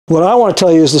What I want to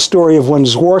tell you is the story of when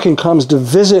Zworykin comes to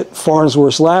visit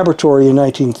Farnsworth's laboratory in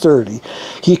 1930.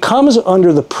 He comes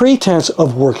under the pretense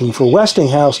of working for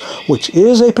Westinghouse, which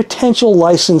is a potential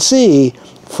licensee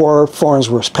for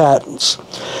Farnsworth's patents.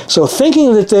 So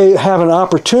thinking that they have an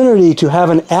opportunity to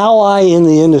have an ally in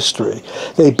the industry,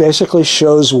 they basically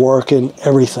show Zworykin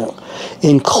everything,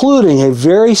 including a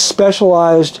very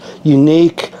specialized,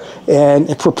 unique, and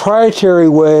proprietary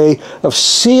way of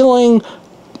sealing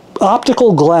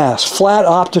optical glass, flat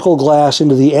optical glass,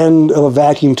 into the end of a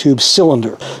vacuum tube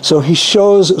cylinder. So he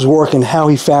shows Zworykin how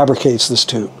he fabricates this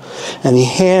tube, and he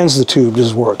hands the tube to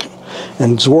Zworykin.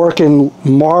 And Zworykin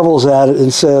marvels at it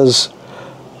and says,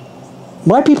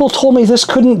 "My people told me this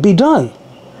couldn't be done."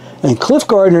 And Cliff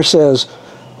Gardner says,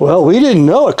 "Well, we didn't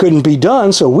know it couldn't be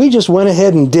done, so we just went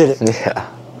ahead and did it." Yeah.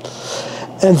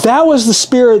 And that was the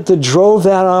spirit that drove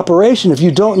that operation. If you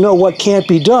don't know what can't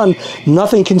be done,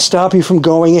 nothing can stop you from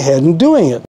going ahead and doing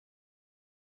it.